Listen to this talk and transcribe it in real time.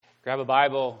Grab a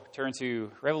Bible, turn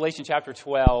to Revelation chapter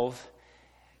 12.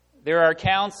 There are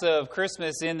accounts of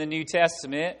Christmas in the New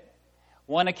Testament.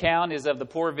 One account is of the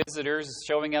poor visitors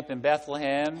showing up in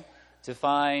Bethlehem to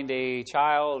find a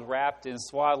child wrapped in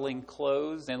swaddling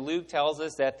clothes. And Luke tells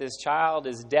us that this child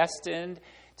is destined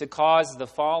to cause the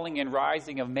falling and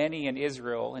rising of many in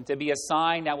Israel and to be a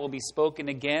sign that will be spoken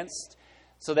against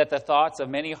so that the thoughts of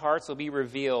many hearts will be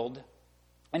revealed.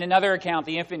 In another account,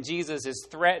 the infant Jesus is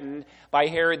threatened by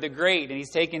Herod the Great, and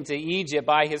he's taken to Egypt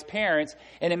by his parents.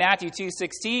 And in Matthew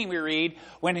 2:16, we read,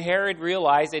 when Herod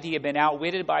realized that he had been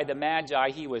outwitted by the Magi,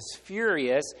 he was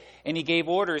furious, and he gave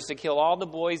orders to kill all the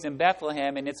boys in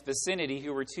Bethlehem and its vicinity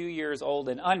who were 2 years old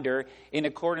and under, in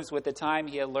accordance with the time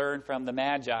he had learned from the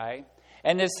Magi.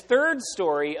 And this third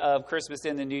story of Christmas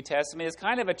in the New Testament is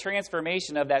kind of a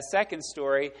transformation of that second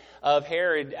story of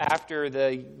Herod after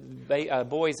the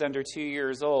boys under 2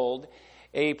 years old.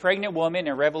 A pregnant woman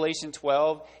in Revelation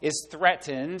 12 is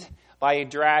threatened by a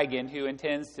dragon who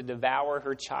intends to devour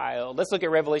her child. Let's look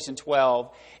at Revelation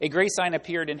 12. A great sign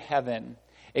appeared in heaven.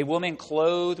 A woman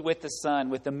clothed with the sun,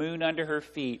 with the moon under her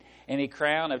feet, and a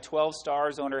crown of 12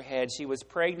 stars on her head. She was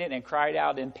pregnant and cried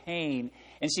out in pain,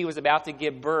 and she was about to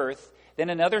give birth. Then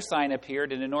another sign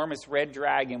appeared, an enormous red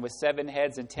dragon with 7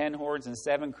 heads and 10 horns and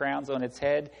 7 crowns on its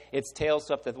head. Its tail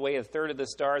swept away a third of the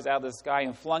stars out of the sky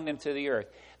and flung them to the earth.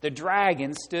 The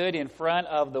dragon stood in front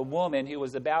of the woman who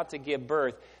was about to give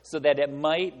birth so that it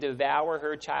might devour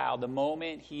her child the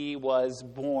moment he was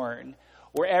born.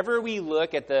 Wherever we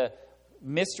look at the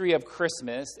mystery of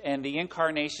Christmas and the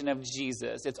incarnation of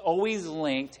Jesus, it's always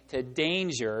linked to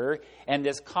danger and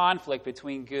this conflict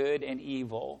between good and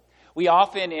evil. We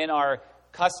often, in our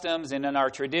customs and in our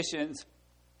traditions,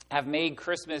 have made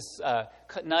Christmas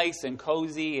nice and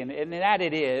cozy, and that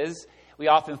it is. We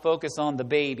often focus on the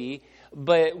baby,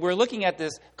 but we're looking at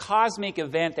this cosmic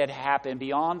event that happened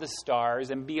beyond the stars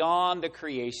and beyond the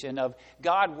creation of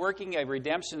God working a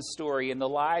redemption story in the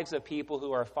lives of people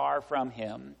who are far from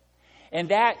Him. And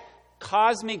that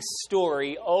cosmic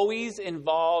story always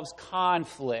involves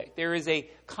conflict. There is a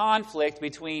conflict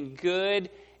between good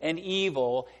and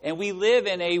evil, and we live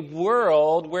in a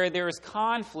world where there is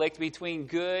conflict between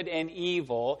good and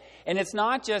evil. And it's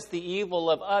not just the evil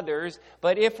of others,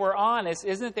 but if we're honest,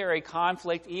 isn't there a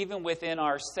conflict even within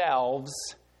ourselves?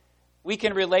 We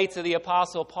can relate to the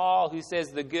Apostle Paul, who says,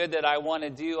 the good that I want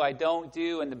to do, I don't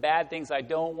do, and the bad things I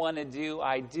don't want to do,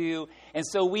 I do. And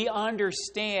so we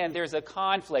understand there's a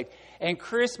conflict. And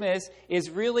Christmas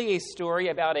is really a story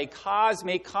about a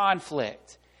cosmic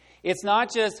conflict. It's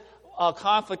not just a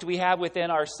conflict we have within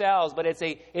ourselves, but it's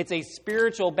a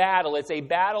spiritual battle. It's a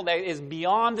battle that is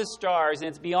beyond the stars, and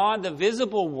it's beyond the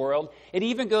visible world. It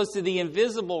even goes to the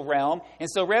invisible realm. And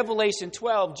so Revelation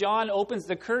 12, John opens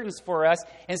the curtains for us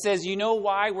and says, you know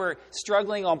why we're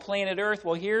struggling on planet Earth?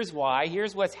 Well, here's why.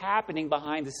 Here's what's happening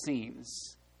behind the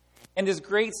scenes. And this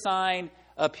great sign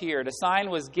appeared. A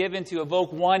sign was given to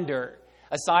evoke wonder.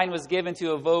 A sign was given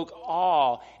to evoke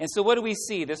awe. And so what do we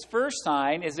see? This first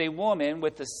sign is a woman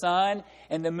with the sun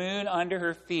and the moon under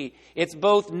her feet. It's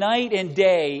both night and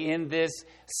day in this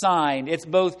sign. It's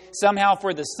both somehow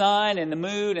for the sun and the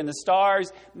moon and the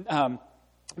stars.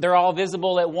 They're all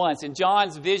visible at once. And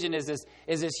John's vision is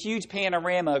this huge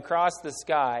panorama across the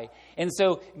sky. And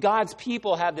so God's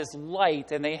people have this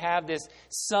light, and they have this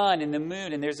sun and the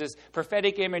moon. And there's this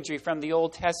prophetic imagery from the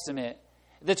Old Testament.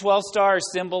 The 12 stars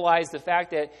symbolize the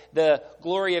fact that the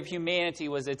glory of humanity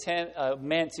was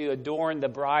meant to adorn the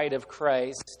bride of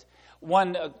Christ.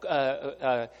 One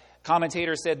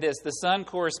commentator said this: the sun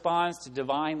corresponds to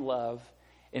divine love,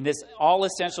 and this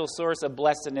all-essential source of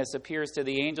blessedness appears to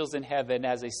the angels in heaven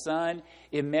as a sun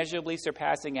immeasurably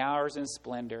surpassing hours in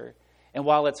splendor. And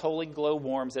while its holy glow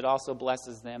warms, it also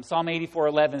blesses them. Psalm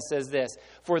 84:11 says this: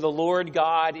 for the Lord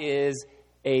God is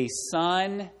a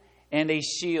sun and a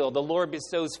shield. The Lord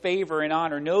bestows favor and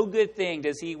honor. No good thing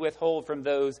does He withhold from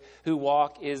those who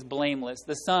walk is blameless.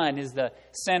 The sun is the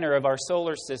center of our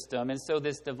solar system, and so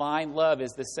this divine love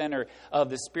is the center of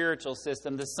the spiritual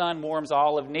system. The sun warms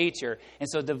all of nature, and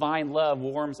so divine love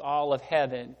warms all of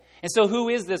heaven. And so who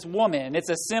is this woman? It's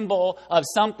a symbol of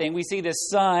something. We see this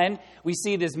sun, we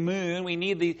see this moon,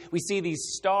 we see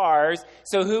these stars.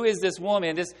 So who is this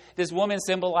woman? This woman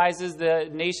symbolizes the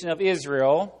nation of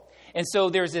Israel. And so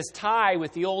there's this tie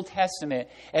with the Old Testament.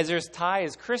 As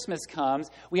Christmas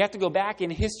comes, we have to go back in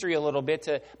history a little bit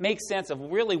to make sense of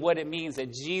really what it means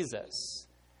that Jesus,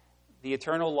 the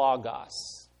eternal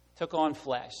Logos, took on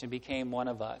flesh and became one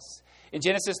of us. In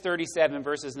Genesis 37,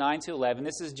 verses 9 to 11,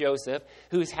 this is Joseph,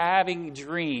 who's having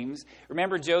dreams.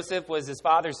 Remember, Joseph was his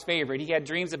father's favorite. He had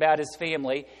dreams about his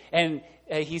family. And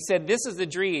he said, this is the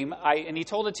dream. And he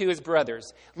told it to his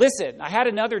brothers. Listen, I had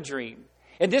another dream.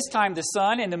 And this time the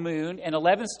sun and the moon and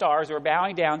 11 stars were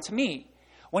bowing down to me.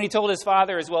 When he told his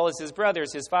father as well as his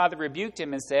brothers, his father rebuked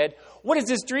him and said, what is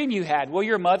this dream you had? Will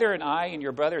your mother and I and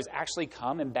your brothers actually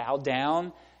come and bow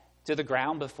down to the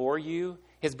ground before you?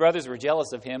 His brothers were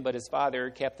jealous of him, but his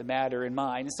father kept the matter in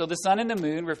mind. And so the sun and the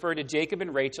moon refer to Jacob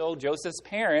and Rachel, Joseph's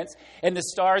parents, and the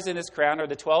stars in his crown are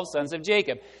the 12 sons of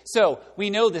Jacob. So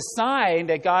we know the sign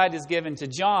that God has given to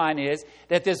John is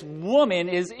that this woman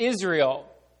is Israel.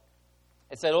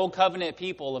 It's that old covenant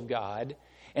people of God.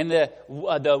 And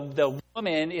the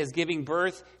woman is giving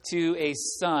birth to a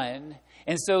son.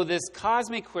 And so this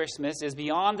cosmic Christmas is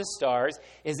beyond the stars,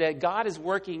 is that God is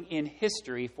working in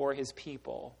history for his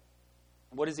people.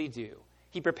 What does he do?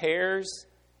 He prepares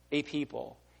a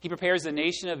people. He prepares the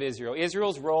nation of Israel.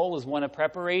 Israel's role is one of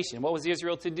preparation. What was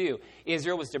Israel to do?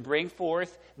 Israel was to bring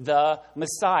forth the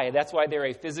Messiah. That's why they're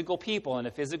a physical people in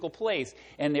a physical place.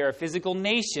 And they're a physical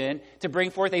nation to bring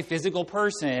forth a physical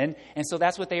person. And so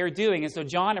that's what they are doing. And so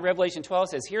John in Revelation 12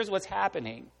 says, here's what's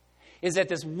happening. Is that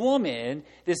this woman,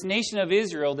 this nation of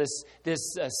Israel, this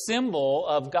symbol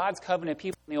of God's covenant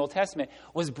people in the Old Testament,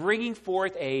 was bringing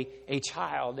forth a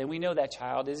child. And we know that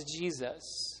child is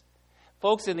Jesus.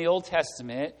 Folks, in the Old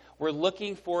Testament, we're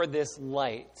looking for this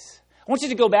light. I want you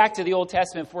to go back to the Old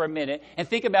Testament for a minute and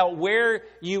think about where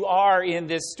you are in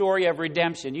this story of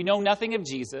redemption. You know nothing of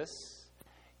Jesus.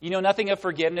 You know nothing of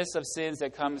forgiveness of sins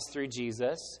that comes through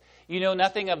Jesus. You know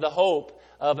nothing of the hope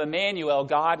of Emmanuel,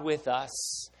 God with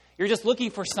us. You're just looking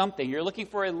for something. You're looking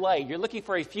for a light. You're looking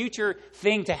for a future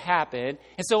thing to happen.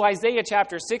 And so Isaiah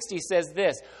chapter 60 says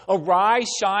this, arise,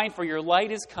 shine, for your light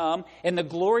has come, and the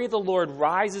glory of the Lord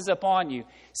rises upon you.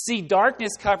 See,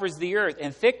 darkness covers the earth,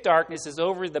 and thick darkness is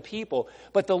over the people.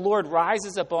 But the Lord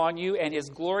rises upon you, and his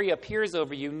glory appears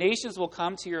over you. Nations will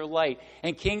come to your light,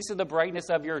 and kings to the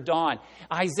brightness of your dawn.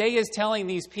 Isaiah is telling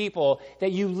these people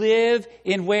that you live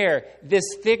in where? This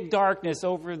thick darkness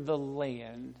over the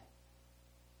land.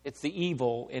 It's the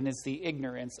evil and it's the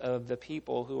ignorance of the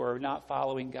people who are not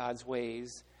following God's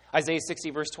ways. Isaiah 60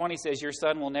 verse 20 says, your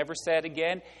sun will never set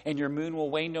again and your moon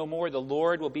will wane no more. The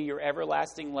Lord will be your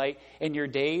everlasting light and your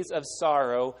days of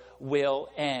sorrow will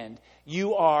end.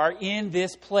 You are in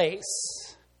this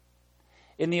place.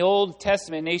 In the Old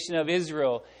Testament nation of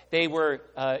Israel, they were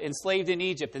enslaved in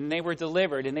Egypt, and they were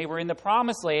delivered, and they were in the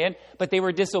promised land, but they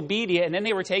were disobedient, and then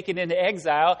they were taken into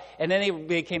exile, and then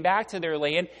they came back to their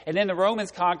land, and then the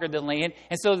Romans conquered the land.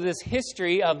 And so this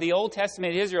history of the Old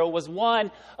Testament Israel was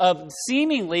one of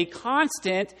seemingly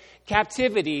constant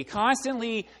captivity,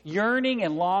 constantly yearning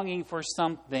and longing for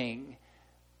something.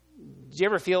 Do you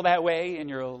ever feel that way in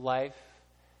your life?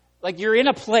 Like you're in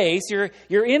a place, you're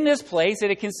in this place,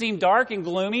 and it can seem dark and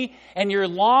gloomy, and you're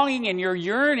longing and you're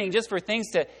yearning just for things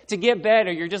to get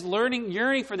better. You're just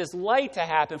yearning for this light to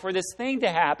happen, for this thing to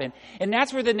happen. And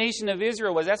that's where the nation of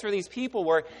Israel was. That's where these people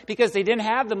were, because they didn't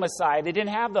have the Messiah. They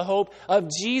didn't have the hope of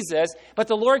Jesus. But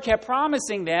the Lord kept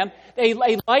promising them, a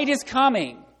light is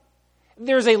coming.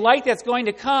 There's a light that's going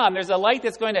to come. There's a light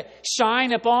that's going to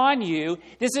shine upon you.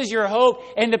 This is your hope.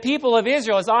 And the people of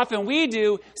Israel, as often we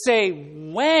do, say,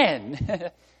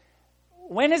 when?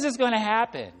 When is this going to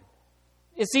happen?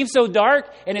 It seems so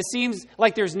dark, and it seems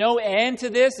like there's no end to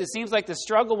this. It seems like the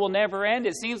struggle will never end.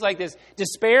 It seems like this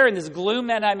despair and this gloom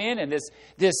that I'm in and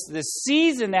this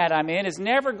season that I'm in is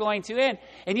never going to end.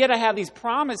 And yet I have these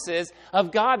promises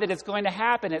of God that it's going to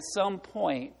happen at some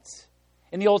point.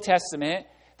 In the Old Testament,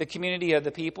 the community of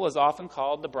the people is often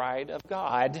called the bride of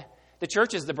God. The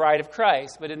church is the bride of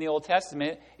Christ, but in the Old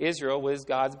Testament, Israel was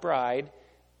God's bride.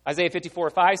 Isaiah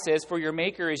 54:5 says, for your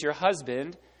maker is your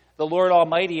husband. The Lord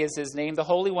Almighty is his name. The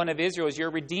Holy One of Israel is your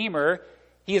Redeemer.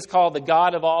 He is called the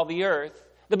God of all the earth.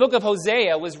 The book of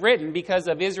Hosea was written because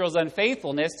of Israel's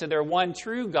unfaithfulness to their one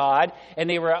true God, and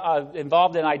they were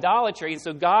involved in idolatry. And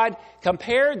so God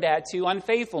compared that to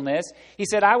unfaithfulness. He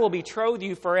said, I will betroth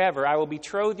you forever. I will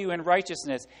betroth you in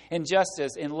righteousness, in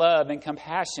justice, in love, and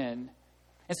compassion.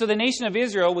 And so the nation of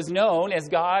Israel was known as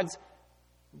God's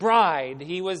bride.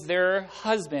 He was their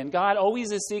husband. God always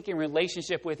is seeking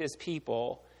relationship with his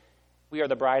people. We are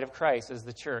the bride of Christ as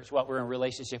the church. Well, we're in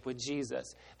relationship with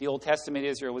Jesus. The Old Testament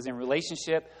Israel was in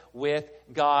relationship with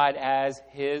God as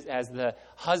the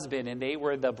husband, and they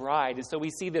were the bride. And so we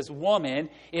see this woman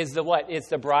is the what? It's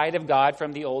the bride of God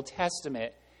from the Old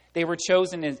Testament. They were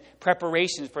chosen in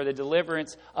preparation for the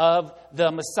deliverance of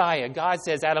the Messiah. God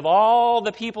says, out of all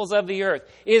the peoples of the earth,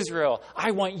 Israel,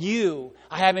 I want you.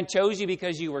 I haven't chose you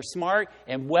because you were smart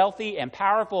and wealthy and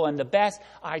powerful and the best.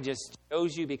 I just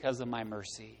chose you because of my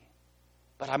mercy.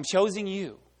 But I'm choosing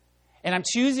you. And I'm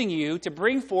choosing you to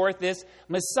bring forth this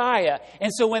Messiah.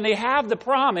 And so when they have the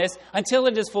promise, until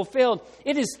it is fulfilled,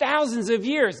 it is thousands of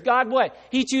years. God what?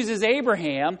 He chooses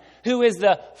Abraham, who is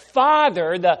the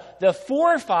father, the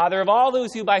forefather of all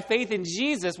those who by faith in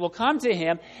Jesus will come to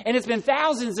him. And it's been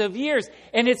thousands of years.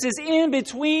 And it's this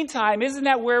in-between time. Isn't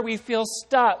that where we feel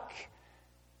stuck?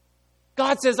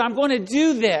 God says, I'm going to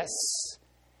do this.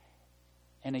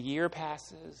 And a year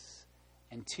passes,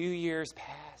 and 2 years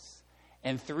pass.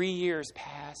 And 3 years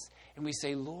pass, and we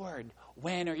say, Lord,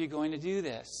 when are you going to do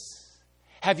this?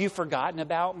 Have you forgotten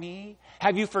about me?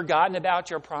 Have you forgotten about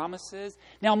your promises?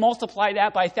 Now multiply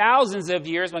that by thousands of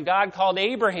years when God called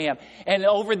Abraham. And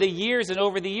over the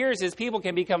years, his people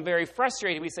can become very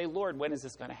frustrated. We say, Lord, when is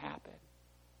this going to happen?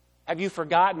 Have you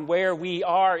forgotten where we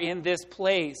are in this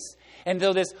place? And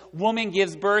though this woman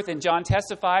gives birth, and John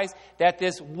testifies that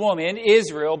this woman,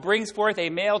 Israel, brings forth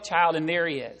a male child, and there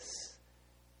he is.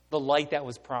 The light that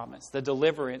was promised, the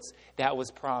deliverance that was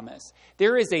promised.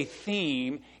 There is a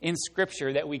theme in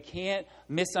Scripture that we can't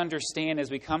misunderstand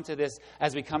as we come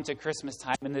to Christmas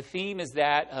time, and the theme is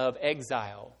that of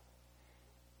exile.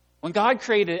 When God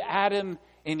created Adam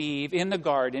and Eve in the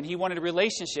garden, he wanted a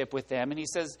relationship with them, and he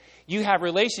says, you have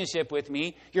relationship with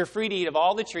me, you're free to eat of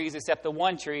all the trees except the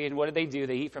one tree, and what do?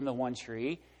 They eat from the one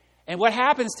tree. And what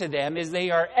happens to them is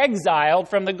they are exiled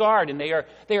from the garden.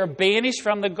 They are banished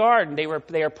from the garden.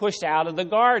 They are pushed out of the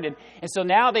garden. And so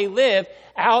now they live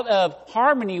out of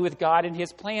harmony with God and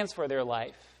his plans for their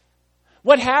life.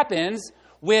 What happens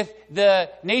with the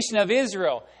nation of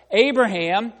Israel?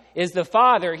 Abraham is the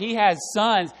father. He has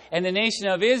sons. And the nation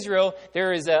of Israel,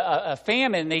 there is a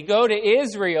famine. They go to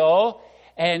Israel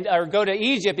or go to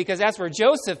Egypt because that's where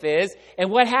Joseph is. And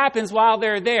what happens while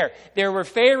they're there? There were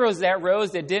pharaohs that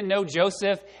rose that didn't know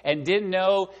Joseph and didn't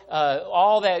know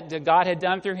all that God had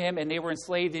done through him, and they were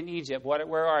enslaved in Egypt.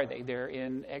 Where are they? They're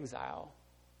in exile.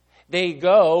 They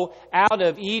go out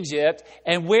of Egypt,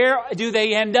 and where do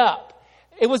they end up?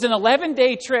 It was an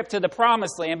 11-day trip to the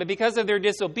Promised Land, but because of their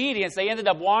disobedience, they ended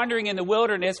up wandering in the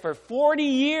wilderness for 40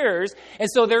 years. And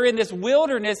so they're in this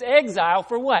wilderness exile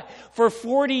for what? For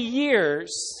 40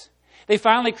 years. They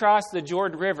finally crossed the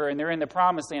Jordan River, and they're in the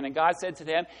Promised Land. And God said to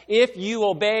them, if you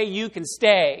obey, you can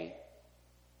stay.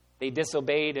 They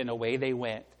disobeyed, and away they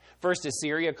went. First,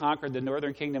 Assyria conquered the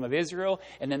northern kingdom of Israel,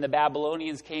 and then the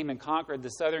Babylonians came and conquered the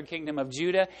southern kingdom of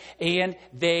Judah, and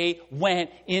they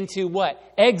went into what?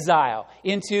 Exile,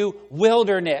 into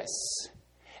wilderness.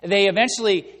 They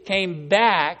eventually came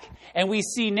back, and we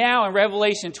see now in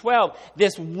Revelation 12,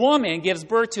 this woman gives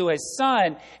birth to a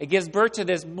son. It gives birth to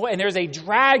this boy, and there's a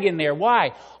dragon there.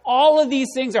 Why? All of these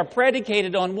things are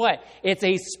predicated on what? It's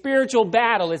a spiritual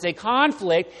battle. It's a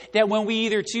conflict that when we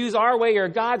either choose our way or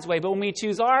God's way, but when we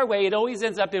choose our way, it always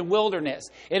ends up in wilderness.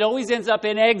 It always ends up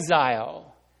in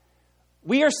exile.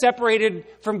 We are separated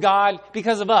from God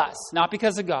because of us, not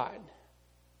because of God.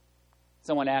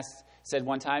 Someone said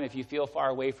one time, if you feel far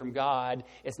away from God,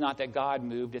 it's not that God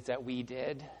moved, it's that we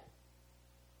did.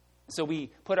 So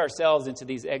we put ourselves into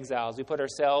these exiles. We put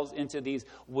ourselves into these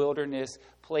wilderness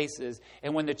places.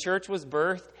 And when the church was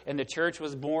birthed and the church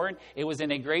was born, it was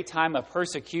in a great time of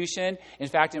persecution. In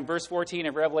fact, in verse 14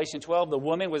 of Revelation 12, the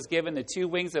woman was given the 2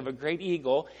 wings of a great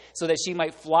eagle so that she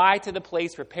might fly to the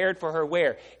place prepared for her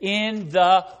where? In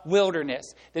the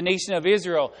wilderness. The nation of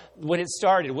Israel, when it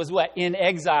started, was what? In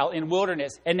exile, in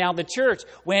wilderness. And now the church,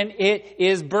 when it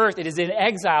is birthed, it is in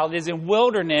exile, it is in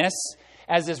wilderness,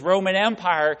 as this Roman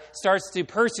Empire starts to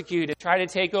persecute and try to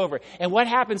take over. And what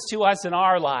happens to us in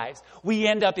our lives? We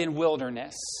end up in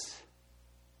wilderness.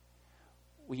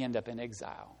 We end up in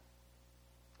exile.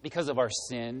 Because of our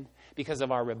sin, because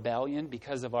of our rebellion,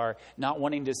 because of our not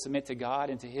wanting to submit to God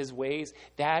and to his ways,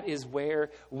 that is where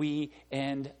we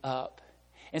end up.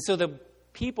 And so the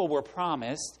people were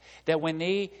promised that when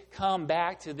they come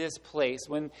back to this place,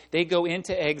 when they go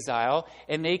into exile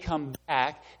and they come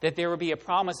back, that there will be a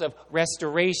promise of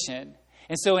restoration.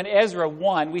 And so in Ezra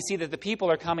 1, we see that the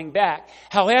people are coming back.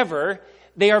 However,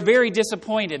 they are very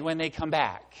disappointed when they come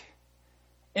back.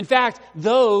 In fact,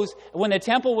 when the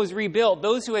temple was rebuilt,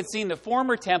 those who had seen the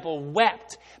former temple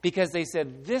wept because they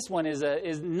said, this one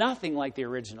is nothing like the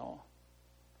original.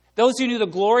 Those who knew the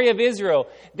glory of Israel,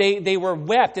 they were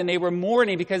wept and they were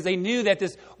mourning because they knew that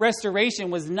this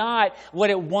restoration was not what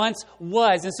it once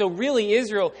was. And so really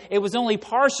Israel, it was only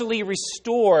partially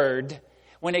restored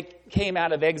when it came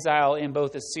out of exile in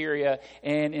both Assyria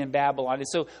and in Babylon. And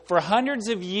so for hundreds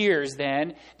of years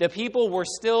then, the people were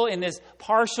still in this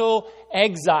partial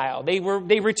exile. They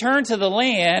returned to the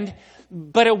land,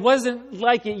 but it wasn't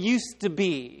like it used to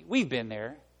be. We've been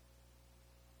there.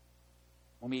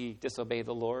 When we disobey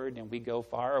the Lord and we go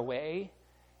far away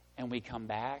and we come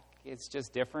back, it's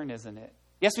just different, isn't it?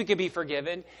 Yes, we can be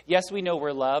forgiven. Yes, we know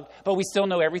we're loved, but we still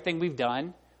know everything we've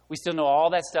done. We still know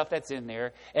all that stuff that's in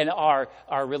there. And our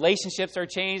relationships are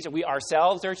changed. We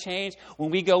ourselves are changed.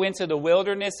 When we go into the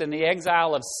wilderness and the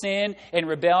exile of sin and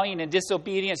rebellion and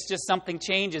disobedience, just something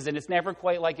changes and it's never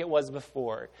quite like it was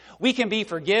before. We can be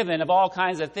forgiven of all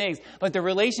kinds of things, but the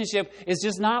relationship is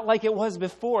just not like it was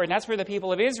before. And that's where the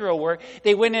people of Israel were.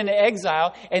 They went into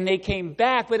exile and they came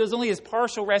back, but it was only this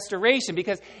partial restoration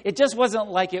because it just wasn't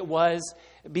like it was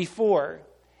before.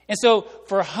 And so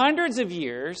for hundreds of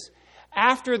years,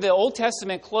 after the Old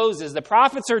Testament closes, the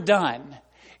prophets are done.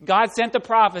 God sent the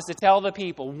prophets to tell the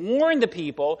people, warn the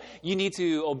people, you need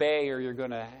to obey or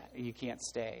you can't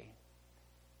stay.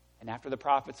 And after the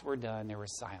prophets were done, there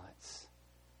was silence.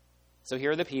 So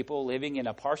here are the people living in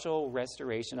a partial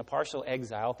restoration, a partial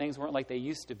exile. Things weren't like they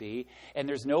used to be. And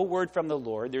there's no word from the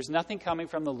Lord. There's nothing coming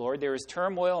from the Lord. There is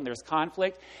turmoil and there's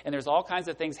conflict. And there's all kinds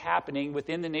of things happening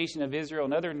within the nation of Israel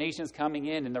and other nations coming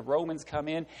in. And the Romans come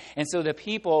in. And so the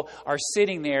people are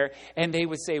sitting there and they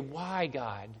would say, why,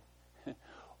 God?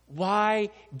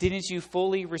 Why didn't you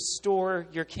fully restore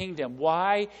your kingdom?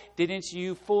 Why didn't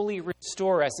you fully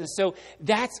restore us? And so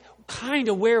that's kind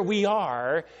of where we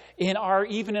are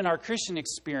even in our Christian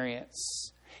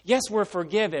experience. Yes, we're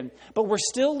forgiven, but we're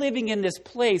still living in this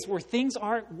place where things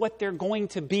aren't what they're going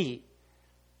to be.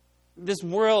 This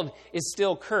world is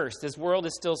still cursed. This world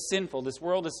is still sinful. This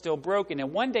world is still broken.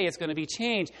 And one day it's going to be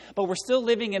changed, but we're still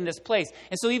living in this place.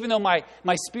 And so even though my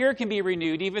spirit can be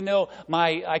renewed, even though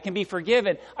I can be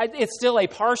forgiven, it's still a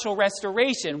partial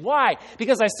restoration. Why?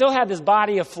 Because I still have this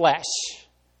body of flesh.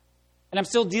 And I'm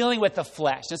still dealing with the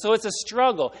flesh. And so it's a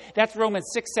struggle. That's Romans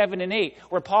 6, 7, and 8,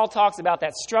 where Paul talks about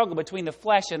that struggle between the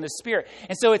flesh and the spirit.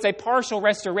 And so it's a partial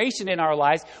restoration in our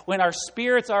lives when our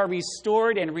spirits are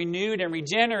restored and renewed and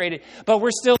regenerated, but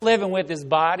we're still living with this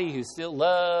body who still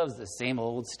loves the same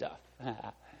old stuff.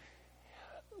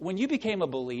 When you became a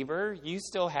believer, you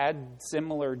still had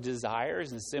similar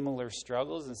desires and similar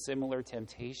struggles and similar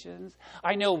temptations.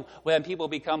 I know when people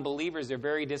become believers, they're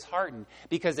very disheartened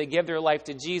because they give their life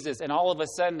to Jesus and all of a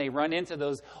sudden they run into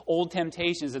those old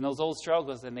temptations and those old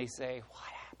struggles and they say, what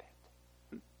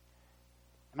happened?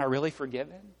 Am I really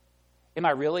forgiven? Am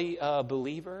I really a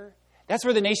believer? That's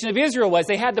where the nation of Israel was.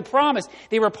 They had the promise.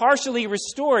 They were partially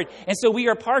restored. And so we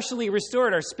are partially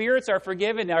restored. Our spirits are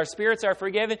forgiven.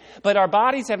 But our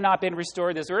bodies have not been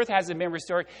restored. This earth hasn't been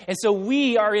restored. And so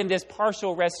we are in this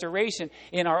partial restoration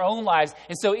in our own lives.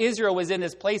 And so Israel was in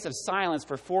this place of silence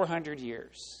for 400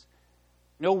 years.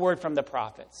 No word from the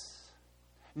prophets.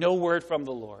 No word from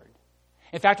the Lord.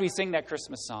 In fact, we sing that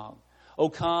Christmas song, O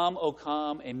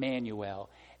come, Emmanuel,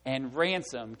 and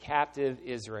ransom captive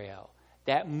Israel,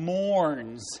 that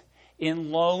mourns in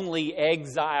lonely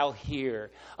exile here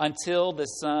until the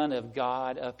Son of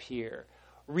God appear.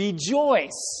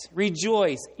 Rejoice,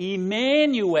 rejoice,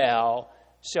 Emmanuel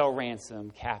shall ransom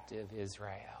captive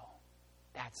Israel.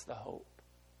 That's the hope.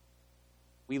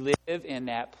 We live in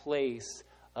that place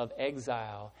of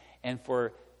exile, and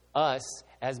for us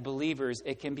as believers,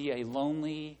 it can be a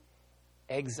lonely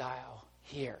exile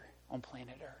here on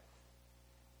planet Earth.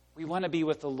 We want to be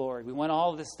with the Lord. We want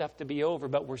all of this stuff to be over,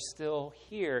 but we're still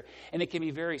here. And it can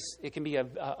be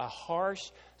a harsh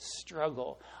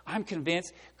struggle. I'm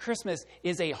convinced Christmas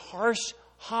is a harsh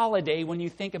holiday when you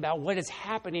think about what is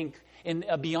happening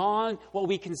beyond what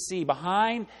we can see,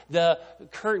 behind the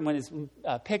curtain when it's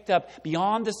picked up,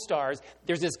 beyond the stars.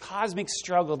 There's this cosmic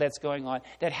struggle that's going on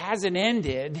that hasn't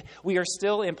ended. We are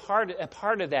still a part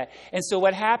of that. And so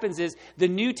what happens is the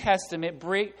New Testament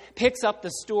picks up the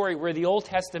story where the Old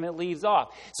Testament leaves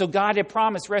off. So God had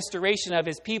promised restoration of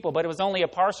his people, but it was only a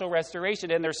partial restoration,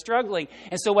 and they're struggling.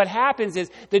 And so what happens is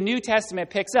the New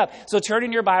Testament picks up. So turn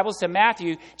in your Bibles to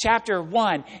Matthew chapter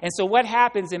 1. And so what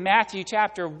happens in Matthew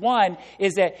chapter 1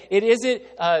 is that it isn't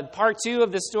part 2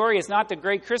 of the story. It's not the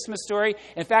great Christmas story.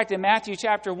 In fact, in Matthew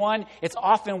chapter 1, it's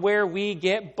often where we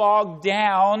get bogged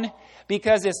down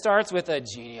because it starts with a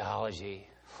genealogy.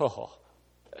 Oh.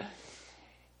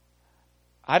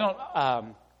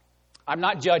 I'm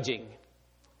not judging,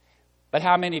 but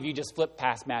how many of you just flipped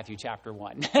past Matthew chapter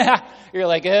 1? You're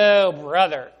like, oh,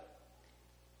 brother.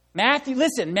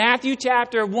 Matthew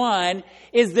chapter 1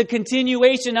 is the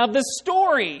continuation of the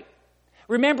story.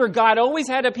 Remember, God always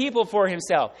had a people for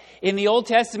himself. In the Old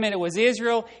Testament, it was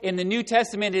Israel. In the New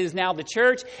Testament, it is now the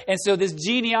church. And so this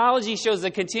genealogy shows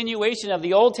a continuation of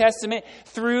the Old Testament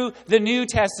through the New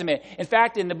Testament. In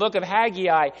fact, in the book of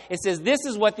Haggai, it says, this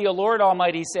is what the Lord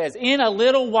Almighty says. In a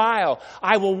little while,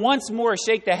 I will once more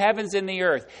shake the heavens and the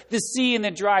earth, the sea and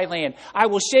the dry land. I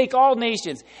will shake all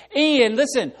nations. And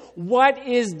listen, what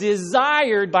is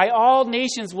desired by all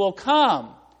nations will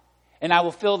come. And I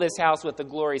will fill this house with the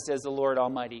glory, says the Lord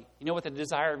Almighty. You know what the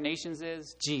desire of nations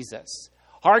is? Jesus.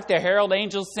 Hark, the herald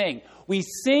angels sing. We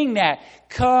sing that.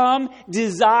 Come,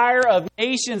 desire of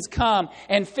nations, come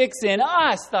and fix in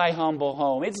us thy humble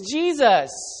home. It's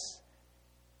Jesus.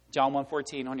 John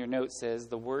 1:14 on your note says,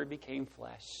 the Word became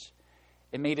flesh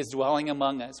and made his dwelling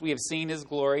among us. We have seen his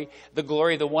glory, the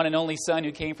glory of the one and only Son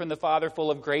who came from the Father,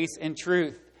 full of grace and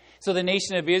truth. So the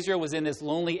nation of Israel was in this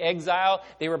lonely exile.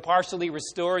 They were partially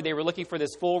restored. They were looking for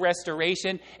this full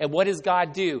restoration. And what does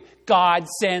God do? God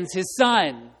sends his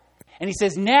Son. And he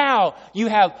says, now you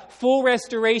have full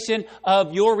restoration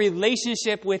of your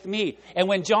relationship with me. And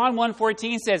when John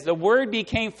 1:14 says, the Word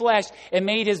became flesh and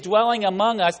made his dwelling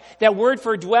among us, that word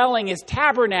for dwelling is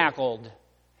tabernacled.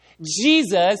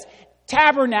 Jesus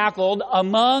tabernacled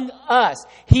among us.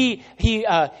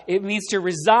 It means to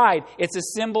reside. It's a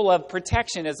symbol of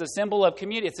protection. It's a symbol of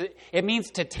community. It means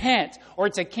to tent or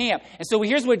to camp. And so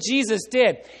here's what Jesus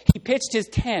did. He pitched his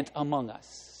tent among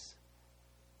us.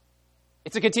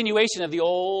 It's a continuation of the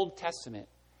Old Testament.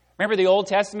 Remember the Old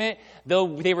Testament,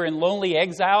 though they were in lonely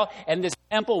exile, and this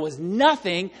temple was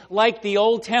nothing like the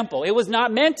old temple. It was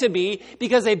not meant to be,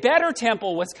 because a better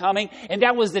temple was coming, and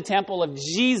that was the temple of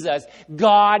Jesus,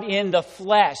 God in the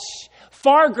flesh.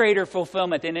 Far greater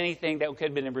fulfillment than anything that could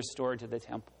have been restored to the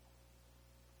temple.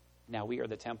 Now we are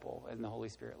the temple, and the Holy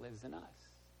Spirit lives in us.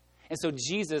 And so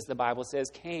Jesus, the Bible says,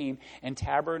 came and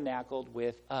tabernacled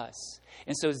with us.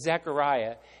 And so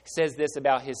Zechariah says this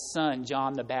about his son,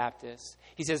 John the Baptist.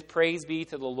 He says, praise be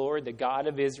to the Lord, the God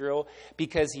of Israel,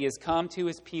 because he has come to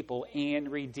his people and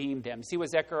redeemed them. See what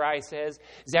Zechariah says?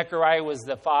 Zechariah was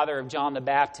the father of John the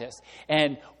Baptist.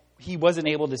 And he wasn't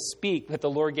able to speak, but the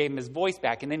Lord gave him his voice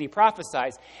back. And then he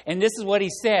prophesies. And this is what he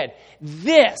said.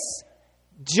 This,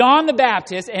 John the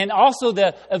Baptist, and also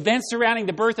the events surrounding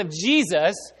the birth of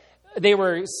Jesus, they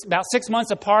were about 6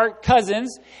 months apart,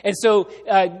 cousins. And so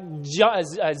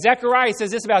Zechariah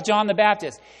says this about John the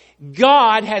Baptist.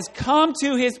 God has come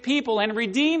to his people and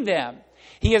redeemed them.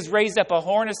 He has raised up a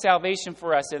horn of salvation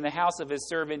for us in the house of his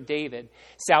servant David.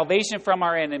 Salvation from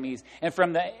our enemies and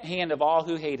from the hand of all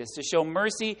who hate us. To show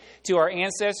mercy to our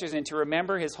ancestors and to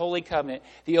remember his holy covenant.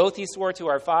 The oath he swore to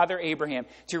our father Abraham.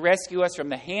 To rescue us from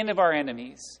the hand of our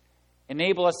enemies.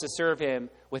 Enable us to serve him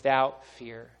without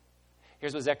fear.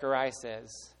 Here's what Zechariah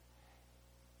says.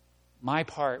 My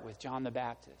part with John the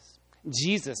Baptist,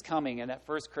 Jesus coming in that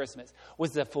first Christmas,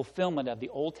 was the fulfillment of the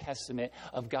Old Testament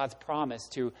of God's promise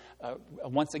to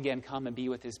once again come and be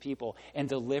with his people and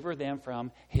deliver them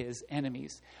from his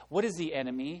enemies. What is the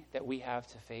enemy that we have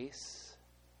to face?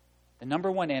 The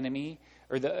number one enemy,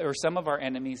 or some of our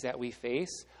enemies that we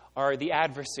face, are the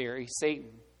adversary, Satan.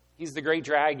 He's the great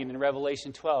dragon in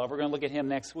Revelation 12. We're going to look at him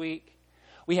next week.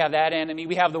 We have that enemy.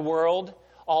 We have the world,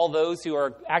 all those who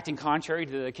are acting contrary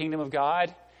to the kingdom of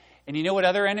God. And you know what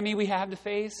other enemy we have to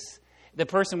face? The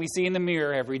person we see in the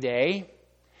mirror every day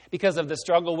because of the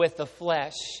struggle with the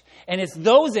flesh. And it's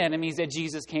those enemies that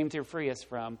Jesus came to free us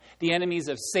from. The enemies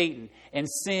of Satan and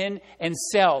sin and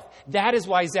self. That is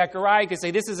why Zechariah could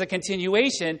say this is a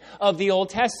continuation of the Old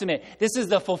Testament. This is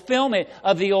the fulfillment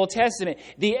of the Old Testament.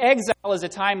 The exile is a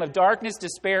time of darkness,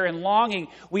 despair, and longing.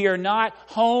 We are not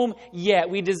home yet.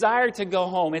 We desire to go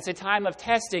home. It's a time of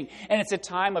testing and it's a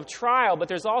time of trial. But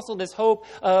there's also this hope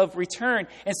of return.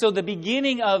 And so the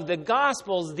beginning of the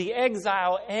Gospels, the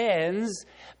exile ends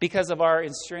because of our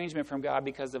estrangement from God,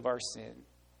 because of our sin.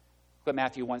 Look at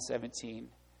Matthew 1:17.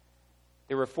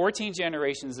 There were 14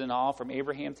 generations in all from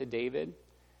Abraham to David,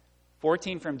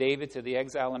 14 from David to the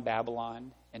exile in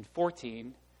Babylon, and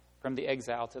 14 from the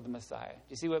exile to the Messiah. Do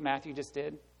you see what Matthew just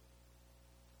did?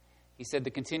 He said the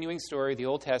continuing story of the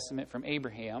Old Testament from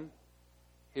Abraham,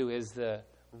 who is the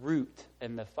root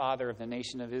and the father of the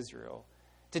nation of Israel,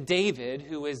 to David,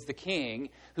 who is the king,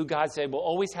 who God said will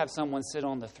always have someone sit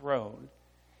on the throne,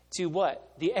 to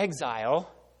what? The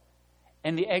exile,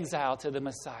 and the exile to the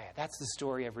Messiah. That's the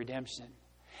story of redemption.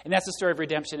 And that's the story of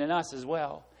redemption in us as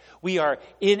well. We are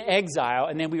in exile,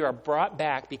 and then we are brought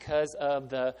back because of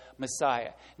the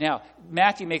Messiah. Now,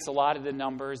 Matthew makes a lot of the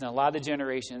numbers and a lot of the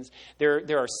generations.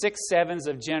 There are 6 sevens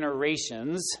of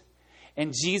generations,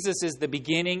 and Jesus is the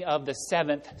beginning of the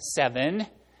 7th 7.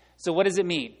 So what does it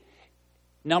mean?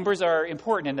 Numbers are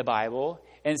important in the Bible,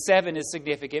 and 7 is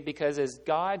significant because as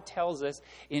God tells us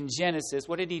in Genesis,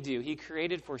 what did he do? He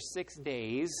created for 6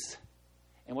 days,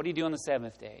 and what did he do on the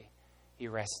 7th day? He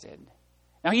rested.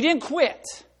 Now, he didn't quit.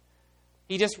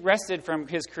 He just rested from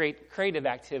his creative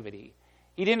activity.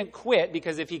 He didn't quit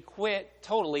because if he quit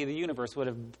totally, the universe would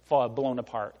have blown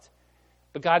apart.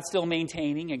 But God's still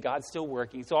maintaining and God's still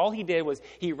working. So all he did was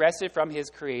he rested from his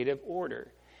creative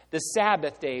order. The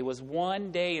Sabbath day was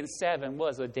 1 day in 7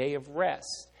 was a day of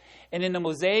rest. And in the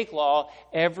Mosaic Law,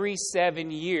 every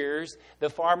 7 years, the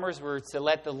farmers were to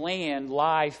let the land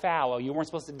lie fallow. You weren't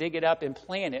supposed to dig it up and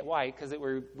plant it. Why? Because it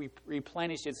would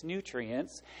replenish its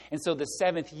nutrients. And so the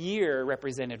 7th year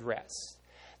represented rest.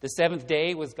 The 7th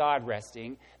day was God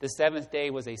resting. The 7th day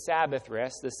was a Sabbath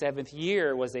rest. The 7th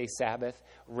year was a Sabbath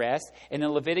rest. And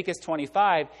in Leviticus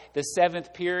 25, the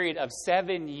 7th period of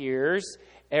 7 years,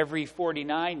 every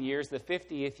 49 years, the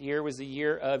 50th year was a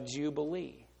year of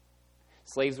Jubilee.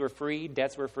 Slaves were free,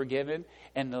 debts were forgiven,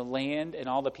 and the land and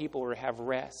all the people were to have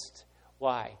rest.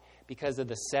 Why? Because of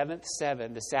the 7th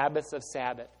 7, the Sabbaths of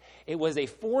Sabbath. It was a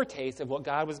foretaste of what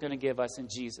God was going to give us in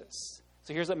Jesus.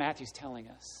 So here's what Matthew's telling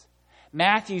us.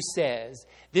 Matthew says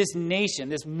this nation,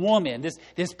 this woman,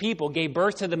 this people gave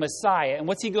birth to the Messiah. And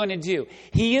what's he going to do?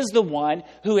 He is the one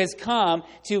who has come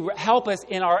to help us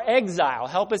in our exile,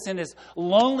 help us in this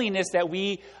loneliness that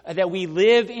we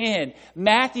live in.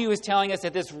 Matthew is telling us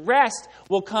that this rest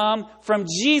will come from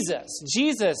Jesus.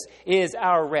 Jesus is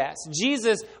our rest.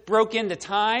 Jesus broke into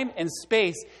time and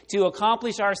space to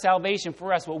accomplish our salvation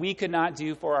for us, what we could not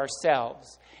do for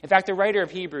ourselves. In fact, the writer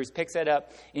of Hebrews picks that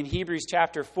up in Hebrews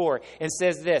chapter 4 and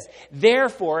says this,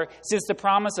 "Therefore, since the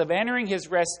promise of entering his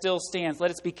rest still stands, let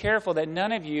us be careful that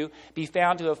none of you be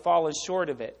found to have fallen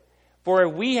short of it. For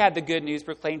we had the good news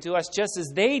proclaimed to us just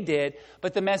as they did,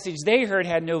 but the message they heard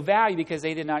had no value because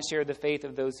they did not share the faith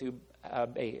of those who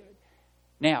obeyed.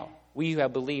 Now, we who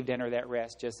have believed enter that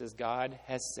rest, just as God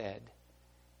has said."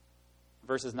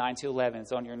 Verses 9 to 11,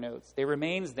 it's on your notes. "There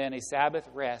remains then a Sabbath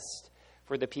rest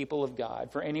for the people of God.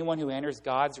 For anyone who enters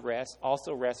God's rest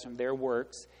also rests from their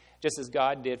works, just as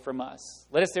God did from us.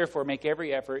 Let us therefore make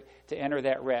every effort to enter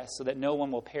that rest, so that no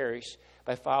one will perish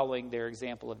by following their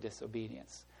example of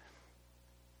disobedience."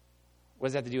 What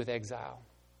does that have to do with exile?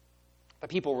 The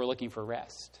people were looking for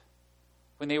rest.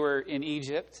 When they were in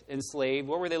Egypt, enslaved,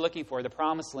 what were they looking for? The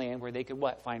promised land where they could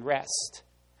what? Find rest.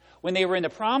 When they were in the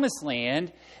promised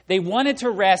land, they wanted to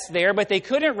rest there, but they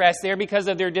couldn't rest there because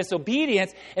of their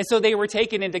disobedience, and so they were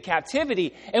taken into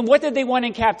captivity. And what did they want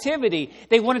in captivity?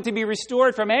 They wanted to be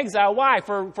restored from exile. Why?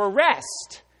 For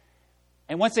rest.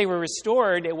 And once they were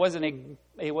restored, it wasn't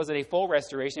a full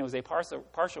restoration, it was a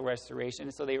partial restoration.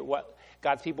 And so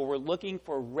God's people were looking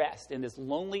for rest in this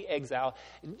lonely exile.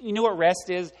 You know what rest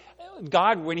is?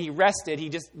 God, when he rested, he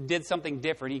just did something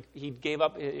different. He gave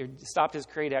up, stopped his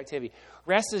creative activity.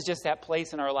 Rest is just that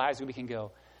place in our lives where we can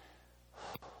go,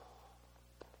 I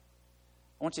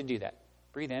want you to do that.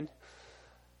 Breathe in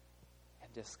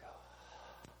and just go.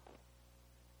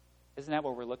 Isn't that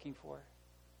what we're looking for?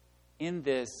 In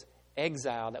this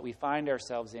exile that we find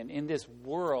ourselves in this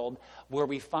world where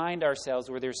we find ourselves,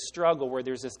 where there's struggle, where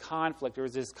there's this conflict, where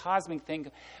there's this cosmic thing.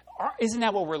 Isn't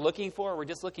that what we're looking for? We're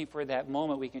just looking for that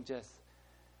moment we can just...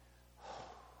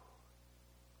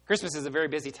 Christmas is a very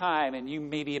busy time, and you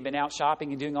maybe have been out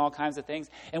shopping and doing all kinds of things.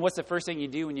 And what's the first thing you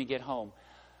do when you get home?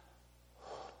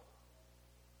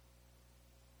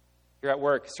 You're at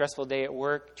work, stressful day at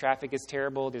work, traffic is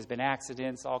terrible, there's been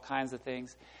accidents, all kinds of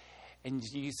things. And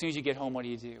as soon as you get home, what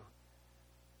do?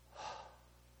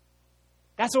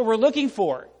 That's what we're looking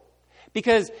for.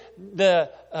 Because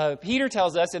Peter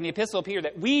tells us in the Epistle of Peter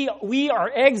that we are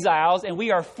exiles and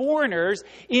we are foreigners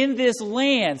in this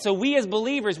land. So we as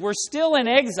believers, we're still in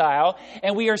exile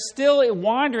and we are still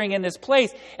wandering in this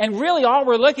place. And really all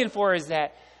we're looking for is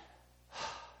that.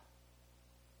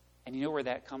 And you know where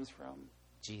that comes from?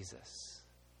 Jesus.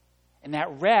 And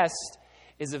that rest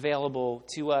is available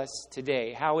to us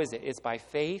today. How is it? It's by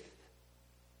faith.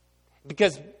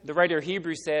 Because the writer of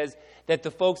Hebrews says that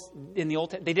the folks in the Old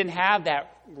Testament, they didn't have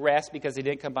that rest because they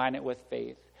didn't combine it with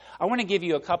faith. I want to give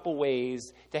you a couple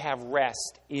ways to have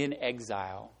rest in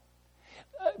exile.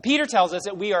 Peter tells us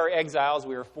that we are exiles,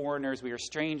 we are foreigners, we are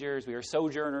strangers, we are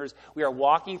sojourners. We are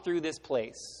walking through this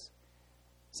place.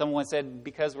 Someone said,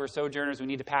 because we're sojourners, we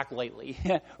need to pack lightly,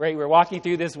 right? We're walking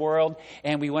through this world,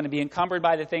 and we want to be encumbered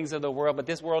by the things of the world, but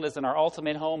this world isn't our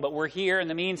ultimate home, but we're here in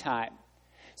the meantime.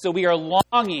 So we are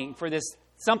longing for this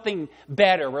something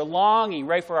better. We're longing,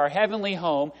 right, for our heavenly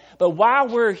home. But while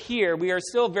we're here, we are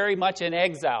still very much in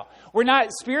exile. We're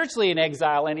not spiritually in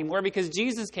exile anymore because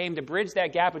Jesus came to bridge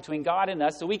that gap between God and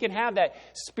us so we can have that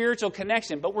spiritual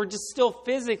connection. But we're just still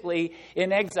physically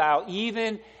in exile,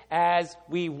 even as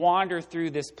we wander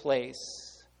through this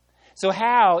place. So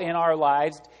how in our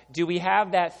lives do we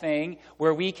have that thing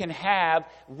where we can have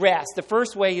rest? The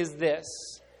first way is this.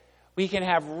 We can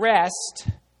have rest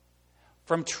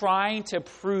from trying to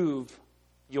prove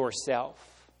yourself.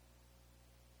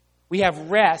 We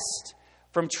have rest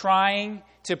from trying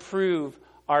to prove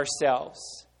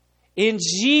ourselves. In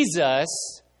Jesus,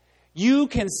 you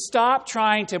can stop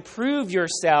trying to prove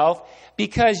yourself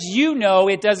because you know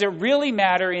it doesn't really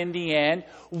matter in the end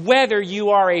whether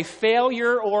you are a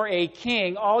failure or a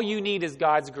king. All you need is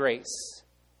God's grace.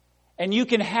 And you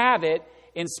can have it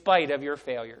in spite of your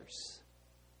failures.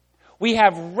 We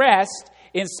have rest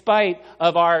in spite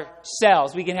of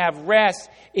ourselves. We can have rest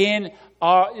and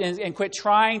quit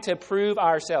trying to prove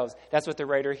ourselves. That's what the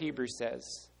writer of Hebrews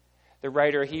says. The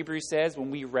writer of Hebrews says, when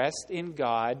we rest in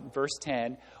God, verse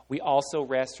 10, we also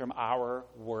rest from our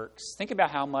works. Think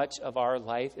about how much of our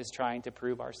life is trying to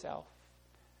prove ourselves.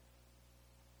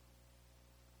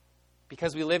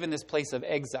 Because we live in this place of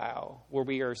exile where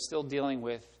we are still dealing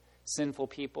with sinful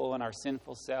people and our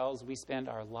sinful selves, we spend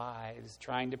our lives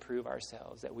trying to prove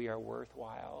ourselves that we are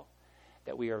worthwhile,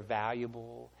 that we are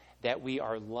valuable, that we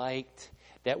are liked,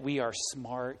 that we are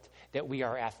smart, that we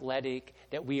are athletic,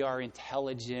 that we are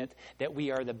intelligent, that we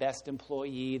are the best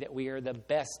employee, that we are the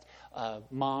best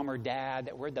mom or dad,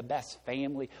 that we're the best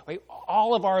family. Right?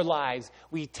 All of our lives,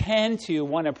 we tend to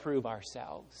want to prove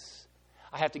ourselves.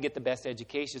 I have to get the best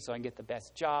education so I can get the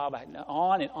best job.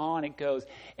 On it goes.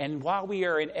 And while we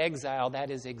are in exile,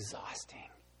 that is exhausting.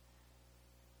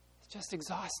 It's just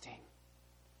exhausting.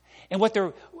 And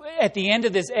at the end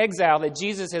of this exile that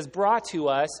Jesus has brought to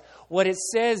us, what it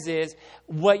says is,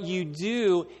 what you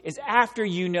do is after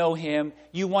you know Him,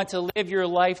 you want to live your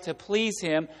life to please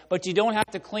Him, but you don't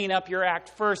have to clean up your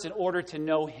act first in order to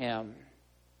know Him.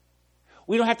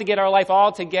 We don't have to get our life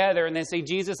all together and then say,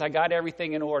 Jesus, I got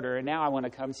everything in order, and now I want to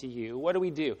come to you. What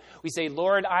do? We say,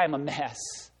 Lord, I am a mess.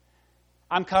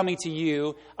 I'm coming to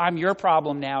you. I'm your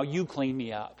problem now. You clean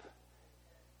me up.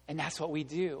 And that's what we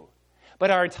do. But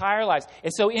our entire lives.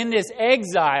 And so in this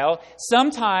exile,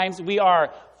 sometimes we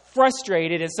are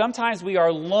frustrated, and sometimes we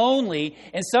are lonely,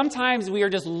 and sometimes we are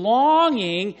just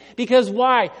longing because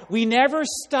why? We never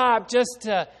stop just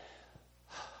to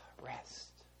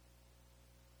rest.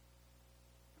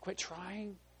 Quit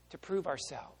trying to prove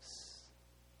ourselves.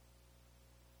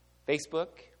 Facebook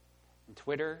and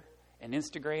Twitter and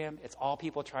Instagram, it's all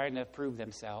people trying to prove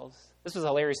themselves. This was a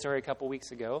hilarious story a couple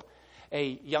weeks ago.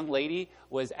 A young lady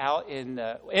was out in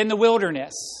the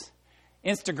wilderness,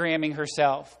 Instagramming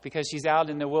herself because she's out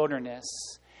in the wilderness.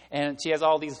 And she has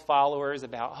all these followers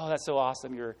about, oh, that's so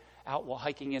awesome, you're out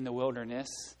hiking in the wilderness.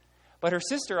 But her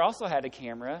sister also had a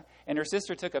camera, and her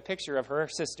sister took a picture of her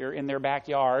sister in their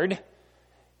backyard.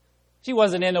 She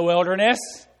wasn't in the wilderness.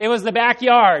 It was the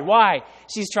backyard. Why?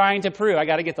 She's trying to prove, I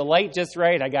got to get the light just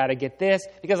right. I got to get this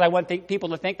because I want people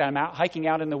to think that I'm out hiking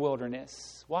out in the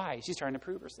wilderness. Why? She's trying to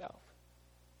prove herself.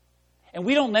 And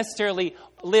we don't necessarily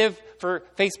live for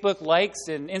Facebook likes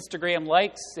and Instagram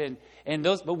likes and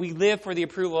those, but we live for the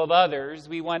approval of others.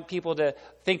 We want people to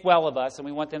think well of us, and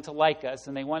we want them to like us,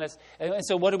 and they want us. And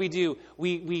so what do?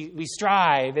 We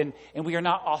strive, and we are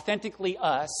not authentically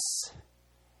us.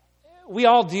 We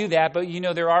all do that, but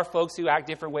there are folks who act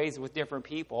different ways with different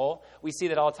people. We see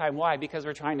that all the time. Why? Because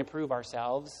we're trying to prove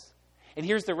ourselves. And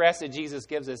here's the rest that Jesus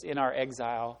gives us in our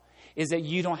exile, is that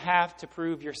you don't have to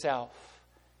prove yourself.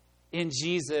 In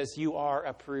Jesus, you are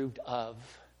approved of.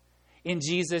 In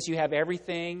Jesus, you have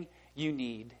everything you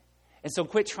need. And so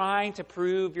quit trying to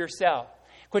prove yourself.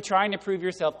 Quit trying to prove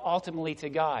yourself ultimately to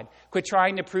God. Quit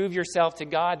trying to prove yourself to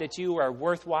God that you are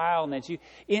worthwhile and that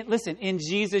listen, in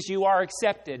Jesus, you are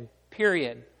accepted.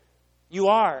 Period. You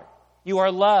are. You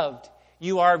are loved.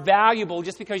 You are valuable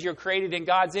just because you're created in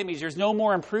God's image. There's no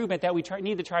more improvement that we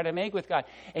need to try to make with God.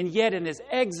 And yet in this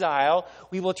exile,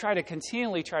 we will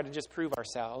continually try to just prove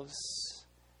ourselves.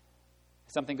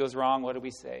 If something goes wrong, what do we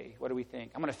say? What do we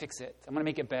think? I'm going to fix it. I'm going to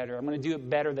make it better. I'm going to do it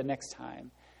better the next time.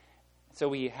 So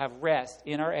we have rest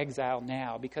in our exile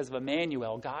now because of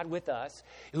Emmanuel, God with us,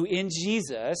 who in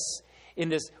Jesus, in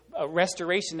this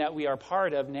restoration that we are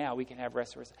part of now, we can have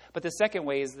rest. But the second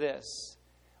way is this.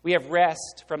 We have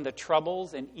rest from the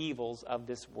troubles and evils of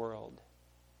this world.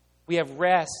 We have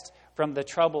rest from the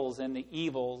troubles and the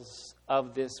evils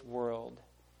of this world.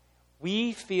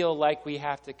 We feel like we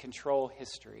have to control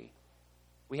history.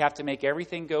 We have to make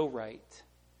everything go right.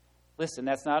 listen,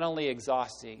 that's not only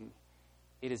exhausting,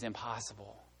 it is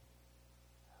impossible.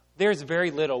 There's very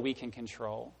little we can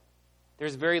control.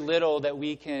 There's very little that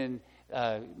we can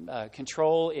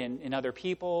control in other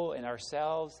people, in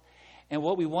ourselves. And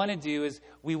what we want to do is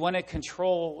we want to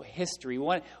control history.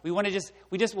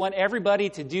 We just want everybody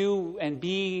to do and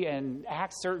be and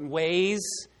act certain ways.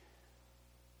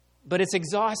 But it's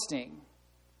exhausting.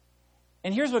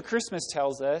 And here's what Christmas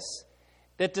tells us,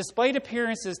 that despite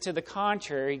appearances to the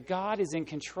contrary, God is in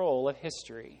control of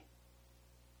history.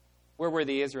 Where were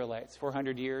the Israelites?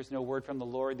 400 years, no word from the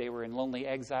Lord. They were in lonely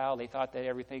exile. They thought that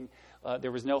everything,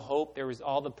 there was no hope. There was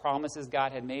all the promises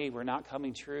God had made were not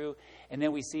coming true. And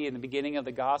then we see in the beginning of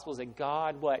the Gospels that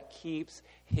God, keeps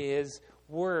His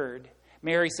word.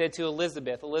 Mary said to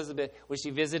Elizabeth, when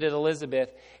she visited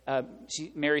Elizabeth,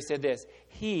 Mary said this,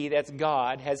 He, that's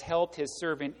God, has helped His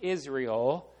servant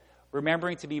Israel,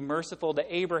 remembering to be merciful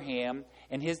to Abraham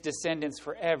and his descendants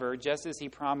forever, just as He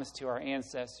promised to our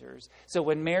ancestors. So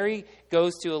when Mary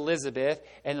goes to Elizabeth,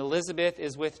 and Elizabeth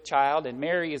is with child, and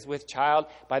Mary is with child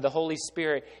by the Holy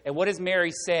Spirit, and what does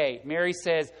Mary say? Mary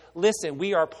says, listen,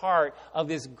 we are part of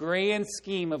this grand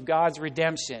scheme of God's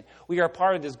redemption. We are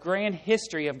part of this grand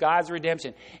history of God's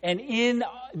redemption. And in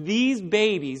these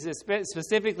babies,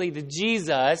 specifically the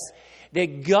Jesus,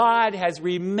 that God has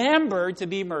remembered to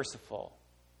be merciful.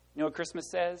 You know what Christmas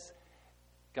says?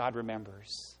 God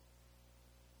remembers.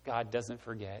 God doesn't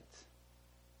forget.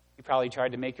 You probably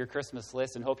tried to make your Christmas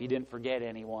list and hope you didn't forget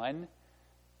anyone.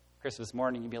 Christmas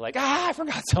morning, you'd be like, I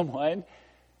forgot someone.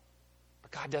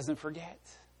 But God doesn't forget.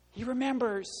 He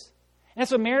remembers. And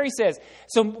that's what Mary says.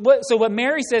 So what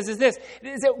Mary says is this,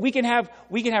 is that we can have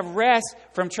rest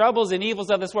from troubles and evils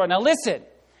of this world. Now listen,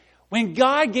 when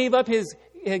God gave up his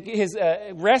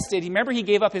rested. Remember, He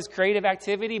gave up His creative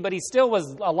activity, but He still was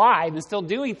alive and still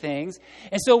doing things.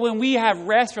 And so when we have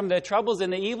rest from the troubles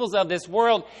and the evils of this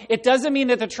world, it doesn't mean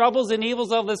that the troubles and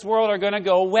evils of this world are going to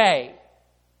go away.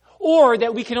 Or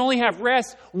that we can only have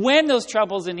rest when those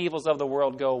troubles and evils of the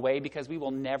world go away, because we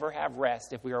will never have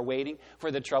rest if we are waiting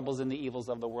for the troubles and the evils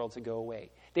of the world to go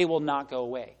away. They will not go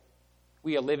away.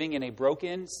 We are living in a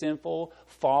broken, sinful,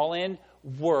 fallen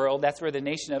world. That's where the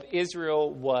nation of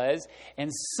Israel was. And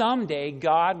someday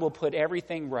God will put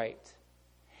everything right.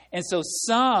 And so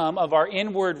some of our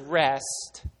inward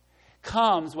rest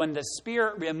comes when the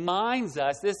Spirit reminds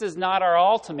us this is not our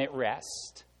ultimate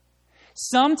rest.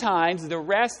 Sometimes the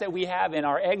rest that we have in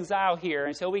our exile here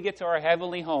until we get to our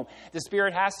heavenly home, the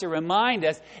Spirit has to remind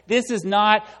us this is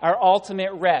not our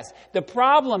ultimate rest. The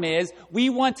problem is we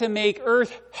want to make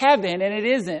earth heaven, and it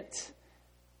isn't.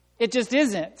 It just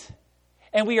isn't.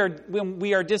 And we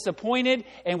are disappointed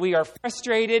and we are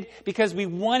frustrated because we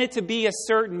want it to be a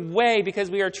certain way,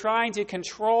 because we are trying to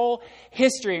control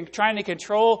history and trying to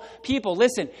control people.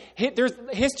 Listen,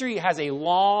 history has a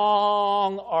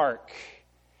long arc.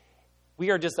 We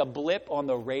are just a blip on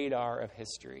the radar of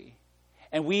history.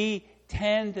 And we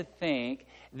tend to think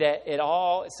that it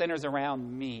all centers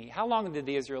around me. How long did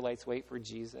the Israelites wait for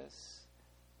Jesus?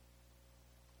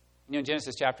 You know, in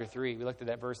Genesis chapter 3, we looked at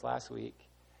that verse last week.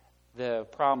 The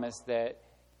promise that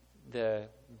the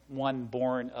one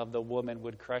born of the woman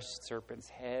would crush serpent's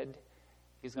head.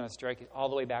 He's going to strike it all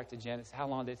the way back to Genesis. How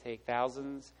long did it take?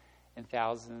 Thousands and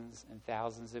thousands and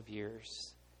thousands of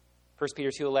years. 1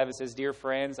 Peter 2:11 says, Dear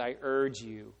friends, I urge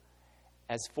you,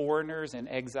 as foreigners and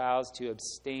exiles, to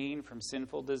abstain from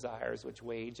sinful desires which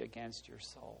wage against your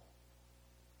soul.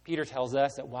 Peter tells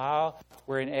us that while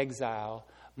we're in exile,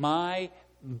 my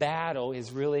battle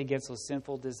is really against those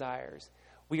sinful desires.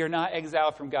 We are not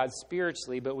exiled from God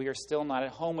spiritually, but we are still not at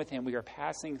home with Him. We are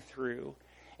passing through.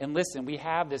 And listen, we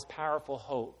have this powerful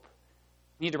hope.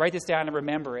 You need to write this down and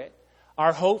remember it.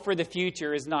 Our hope for the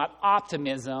future is not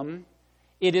optimism.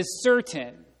 It is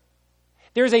certain.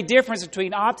 There's a difference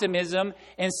between optimism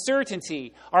and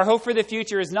certainty. Our hope for the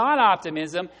future is not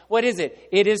optimism. What is it?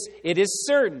 It is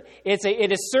certain.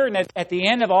 It is certain that at the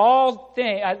end of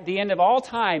all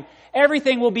time,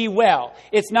 everything will be well.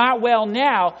 It's not well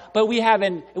now, but we have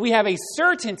a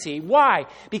certainty. Why?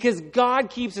 Because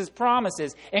God keeps His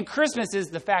promises, and Christmas is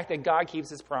the fact that God keeps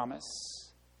His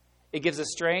promise. It gives us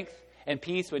strength and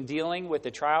peace when dealing with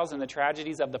the trials and the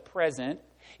tragedies of the present,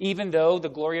 even though the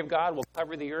glory of God will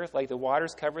cover the earth like the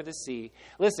waters cover the sea.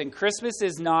 Listen, Christmas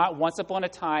is not once upon a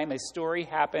time a story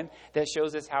happened that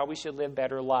shows us how we should live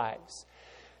better lives.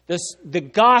 The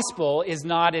gospel is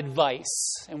not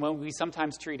advice, and when we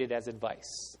sometimes treat it as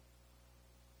advice.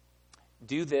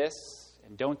 Do this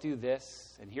and don't do this,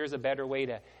 and here's a better way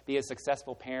to be a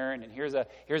successful parent, and here's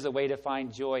a way to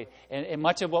find joy. And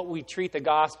much of what we treat the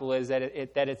gospel is that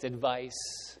it's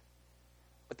advice.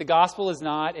 But the gospel is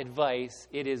not advice.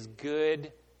 It is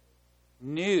good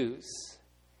news.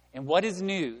 And what is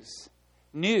news?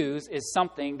 News is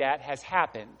something that has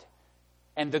happened.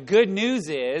 And the good news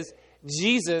is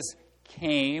Jesus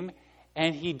came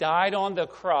and he died on the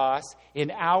cross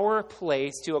in our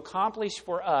place to accomplish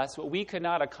for us what we could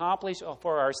not accomplish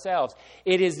for ourselves.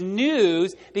 It is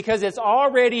news because it's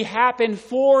already happened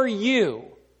for you.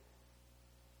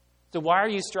 So why are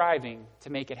you striving to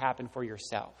make it happen for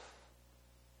yourself?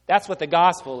 That's what the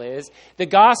gospel is. The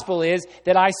gospel is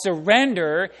that I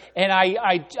surrender and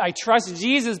I trust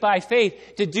Jesus by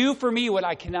faith to do for me what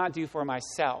I cannot do for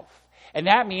myself. And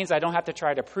that means I don't have to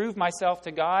try to prove myself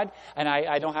to God, and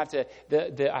I don't have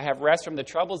to. I have rest from the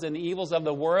troubles and the evils of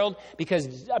the world because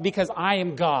I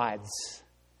am God's.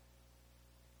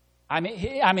 I'm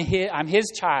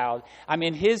His child. I'm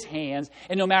in His hands,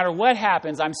 and no matter what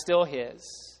happens, I'm still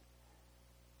His.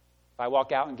 If I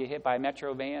walk out and get hit by a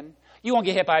metro van, you won't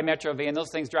get hit by a metro van. Those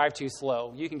things drive too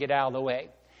slow. You can get out of the way.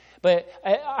 But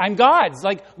I'm God's.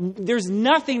 Like, there's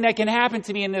nothing that can happen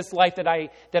to me in this life that I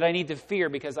need to fear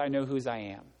because I know whose I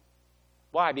am.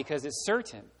 Why? Because it's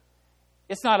certain.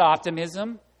 It's not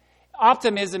optimism.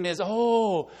 Optimism is, I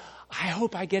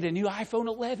hope I get a new iPhone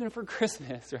 11 for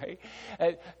Christmas, right?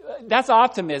 That's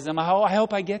optimism. I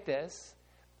hope I get this.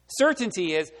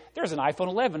 Certainty is, there's an iPhone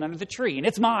 11 under the tree, and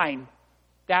it's mine.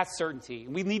 That's certainty.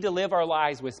 We need to live our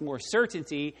lives with more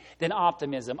certainty than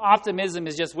optimism. Optimism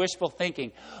is just wishful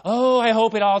thinking. I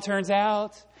hope it all turns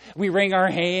out. We wring our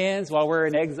hands while we're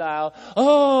in exile.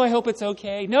 I hope it's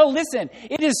okay. No, listen,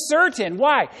 it is certain.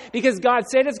 Why? Because God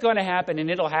said it's going to happen and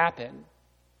it'll happen.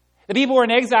 The people were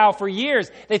in exile for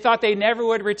years. They thought they never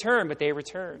would return, but they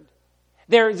returned.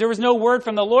 There was no word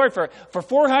from the Lord for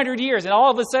 400 years, and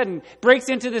all of a sudden breaks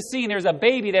into the scene. There's a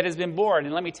baby that has been born,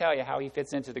 and let me tell you how he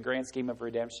fits into the grand scheme of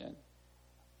redemption.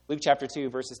 Luke chapter 2,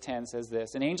 verses 10 says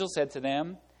this, "An angel said to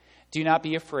them, 'Do not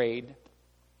be afraid.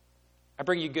 I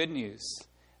bring you good news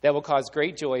that will cause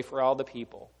great joy for all the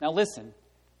people.'" Now listen,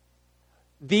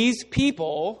 these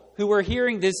people who were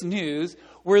hearing this news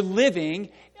were living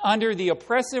under the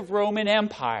oppressive Roman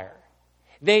Empire.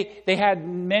 They had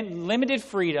limited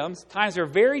freedoms. Times were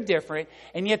very different.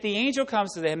 And yet the angel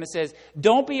comes to them and says,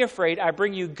 "Don't be afraid. I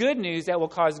bring you good news that will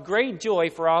cause great joy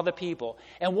for all the people."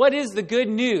 And what is the good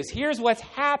news? Here's what's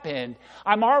happened.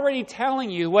 I'm already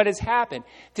telling you what has happened.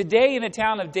 Today in the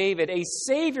town of David, a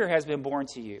Savior has been born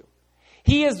to you.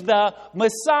 He is the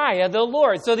Messiah, the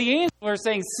Lord. So the angels are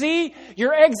saying, see,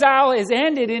 your exile is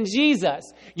ended in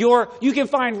Jesus. You can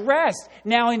find rest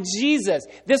now in Jesus.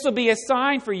 This will be a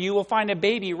sign for you. We'll find a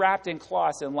baby wrapped in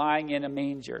cloths and lying in a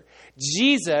manger.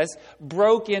 Jesus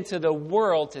broke into the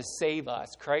world to save us.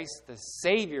 Christ the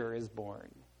Savior is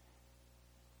born.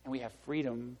 And we have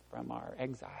freedom from our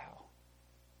exile.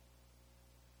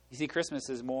 You see,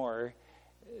 Christmas is more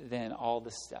than all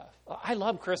the stuff. I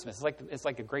love Christmas. It's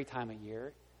like a great time of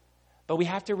year. But we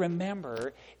have to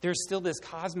remember there's still this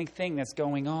cosmic thing that's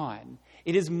going on.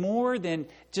 It is more than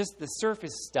just the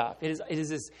surface stuff. It is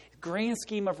this grand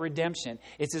scheme of redemption.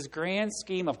 It's this grand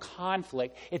scheme of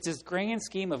conflict. It's this grand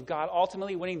scheme of God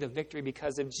ultimately winning the victory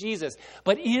because of Jesus.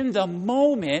 But in the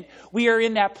moment, we are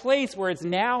in that place where it's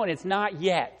now and it's not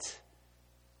yet.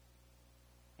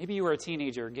 Maybe you were a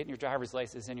teenager getting your driver's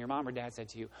license and your mom or dad said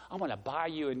to you, "I'm going to buy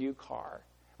you a new car."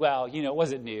 Well, it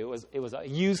wasn't new. It was a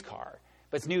used car,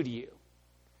 but it's new to you.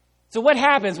 So what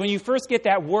happens when you first get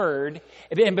that word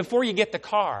and before you get the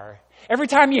car? Every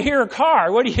time you hear a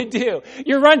car, what do?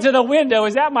 You run to the window.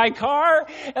 Is that my car?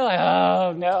 And like,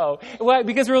 oh, no. Well,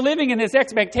 because we're living in this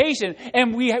expectation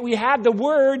and we have the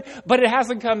word, but it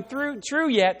hasn't come true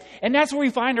yet. And that's where we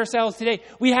find ourselves today.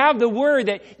 We have the word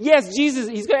that, yes,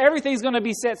 Jesus, everything's going to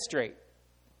be set straight.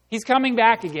 He's coming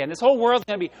back again. This whole world's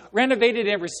going to be renovated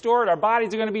and restored. Our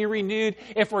bodies are going to be renewed.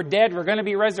 If we're dead, we're going to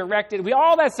be resurrected.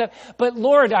 All that stuff. But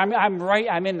Lord, I'm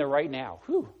in the right now.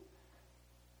 Whew.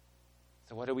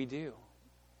 So what do?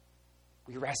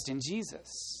 We rest in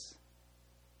Jesus.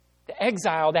 The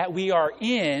exile that we are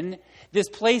in, this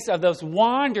place of this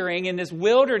wandering in this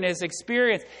wilderness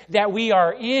experience that we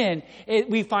are in,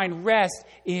 we find rest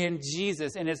in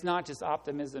Jesus. And it's not just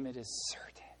optimism, it is certain.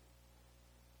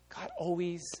 God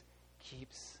always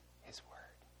keeps His word.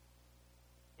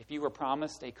 If you were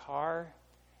promised a car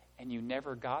and you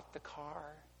never got the car,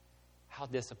 how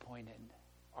disappointed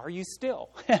are you still?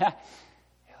 You're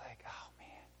like, oh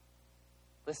man.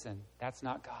 Listen, that's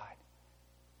not God.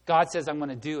 God says, I'm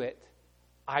going to do it.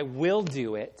 I will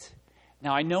do it.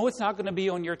 Now, I know it's not going to be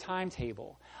on your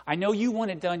timetable. I know you want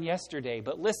it done yesterday,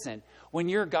 but listen, when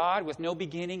you're God with no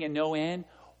beginning and no end,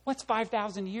 what's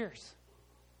 5,000 years?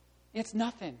 It's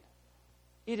nothing.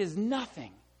 It is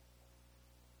nothing.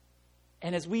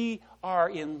 And as we are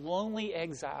in lonely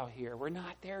exile here, we're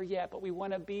not there yet, but we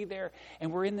want to be there,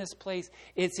 and we're in this place,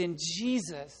 it's in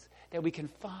Jesus that we can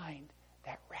find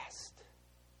that rest.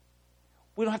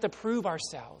 We don't have to prove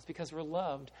ourselves because we're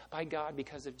loved by God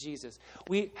because of Jesus.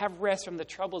 We have rest from the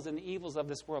troubles and the evils of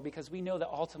this world because we know that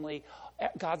ultimately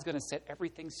God's going to set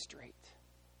everything straight.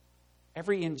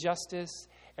 Every injustice,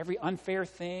 every unfair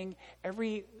thing,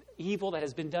 every evil that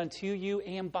has been done to you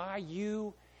and by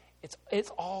you, it's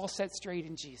all set straight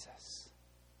in Jesus.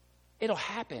 It'll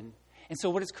happen. And so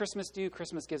what does Christmas do?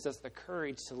 Christmas gives us the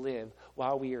courage to live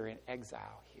while we are in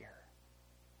exile here.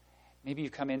 Maybe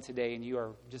you've come in today and you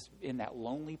are just in that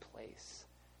lonely place.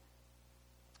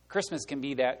 Christmas can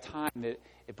be that time that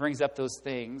it brings up those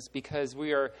things because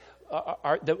we are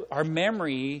our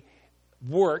memory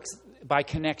works by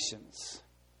connections.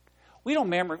 We don't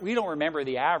remember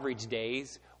the average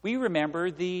days. We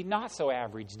remember the not so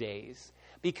average days.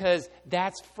 Because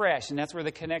that's fresh, and that's where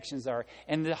the connections are.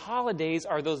 And the holidays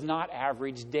are those not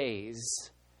average days.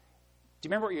 Do you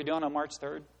remember what you were doing on March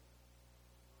 3rd?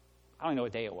 I don't know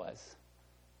what day it was.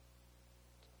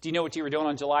 Do you know what you were doing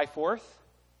on July 4th?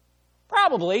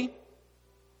 Probably.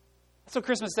 That's what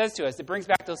Christmas does to us. It brings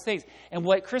back those things. And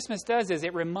what Christmas does is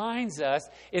it reminds us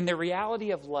in the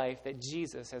reality of life that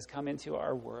Jesus has come into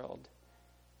our world.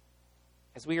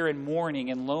 As we are in mourning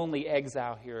and lonely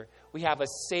exile here, we have a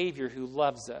Savior who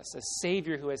loves us, a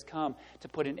Savior who has come to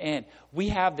put an end. We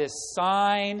have this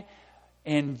sign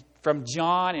from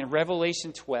John in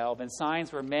Revelation 12, and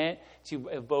signs were meant to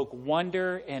evoke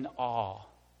wonder and awe.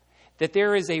 That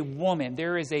there is a woman,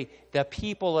 the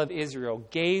people of Israel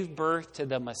gave birth to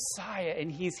the Messiah, and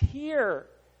he's here.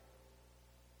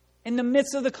 In the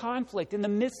midst of the conflict, in the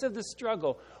midst of the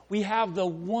struggle, we have the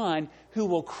one who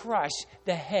will crush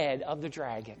the head of the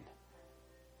dragon.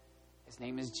 His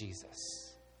name is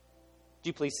Jesus. Would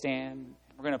you please stand?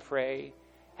 We're going to pray.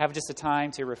 Have just a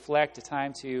time to reflect, a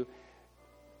time to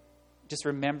just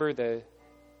remember the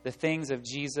things of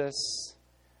Jesus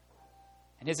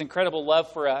and his incredible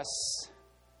love for us.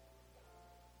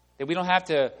 That we don't have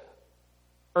to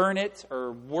earn it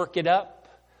or work it up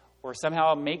or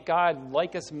somehow make God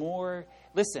like us more.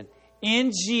 Listen,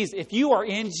 in Jesus, if you are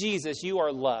in Jesus, you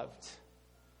are loved.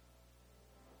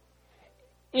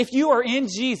 If you are in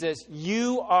Jesus,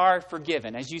 you are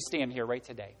forgiven as you stand here right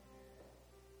today.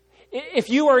 If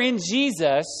you are in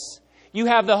Jesus, you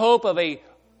have the hope of a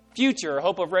future,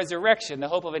 hope of resurrection, the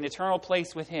hope of an eternal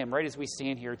place with him right as we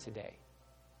stand here today.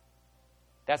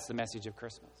 That's the message of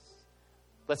Christmas.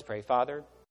 Let's pray. Father,